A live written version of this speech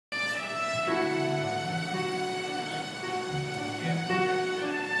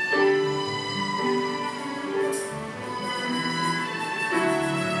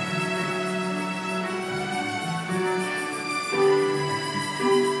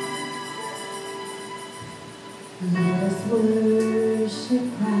Let us worship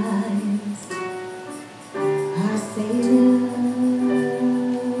Christ, our Savior.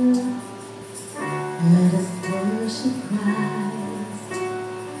 Let us worship Christ,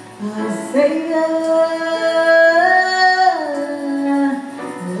 our Savior.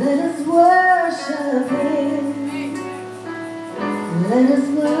 Let us worship Him. Let us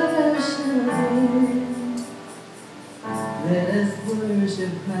worship Him. Let us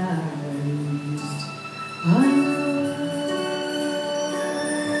worship Christ, our Lord.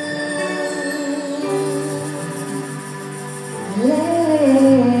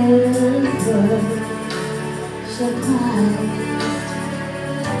 Let us worship Christ,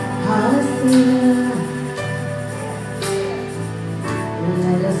 our Savior.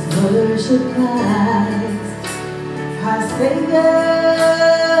 Let us worship Christ, our Savior.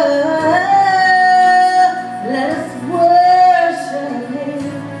 Let us worship Him.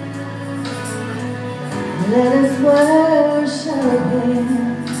 Let us worship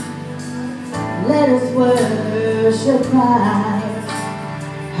Him. Let us worship Christ,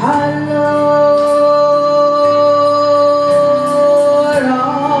 our Lord.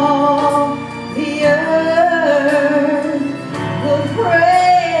 All the earth will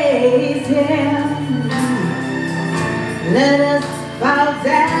praise Him. Let us bow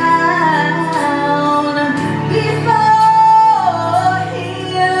down before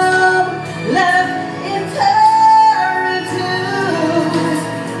Him. Let us enter into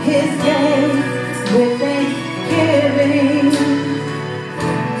His gates with thanksgiving.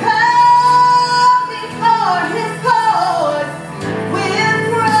 Come before His courts with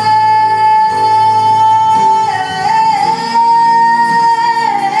praise.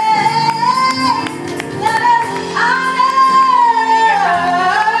 Let us honor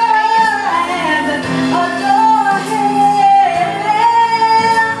and adore Him.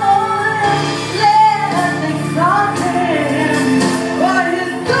 Let us exalt Him for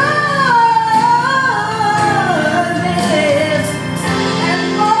His goodness and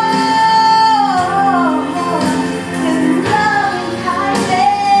more His loving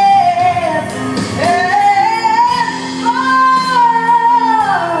kindness and more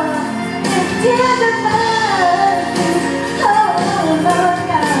His tender mercies. Oh Lord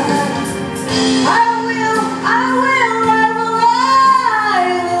God, I will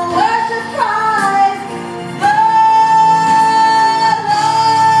worship Christ the Lord.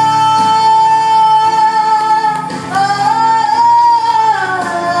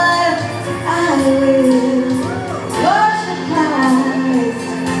 I will worship Christ.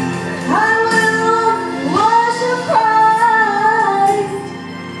 I will worship Christ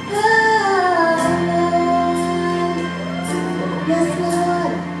the Lord. Yes,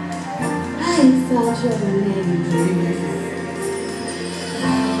 Lord. I exalt your name, Jesus.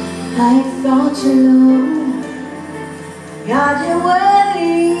 I exalt you, Lord. God, you're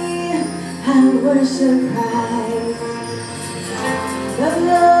worthy. I worship Christ the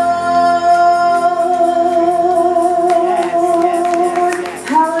Lord.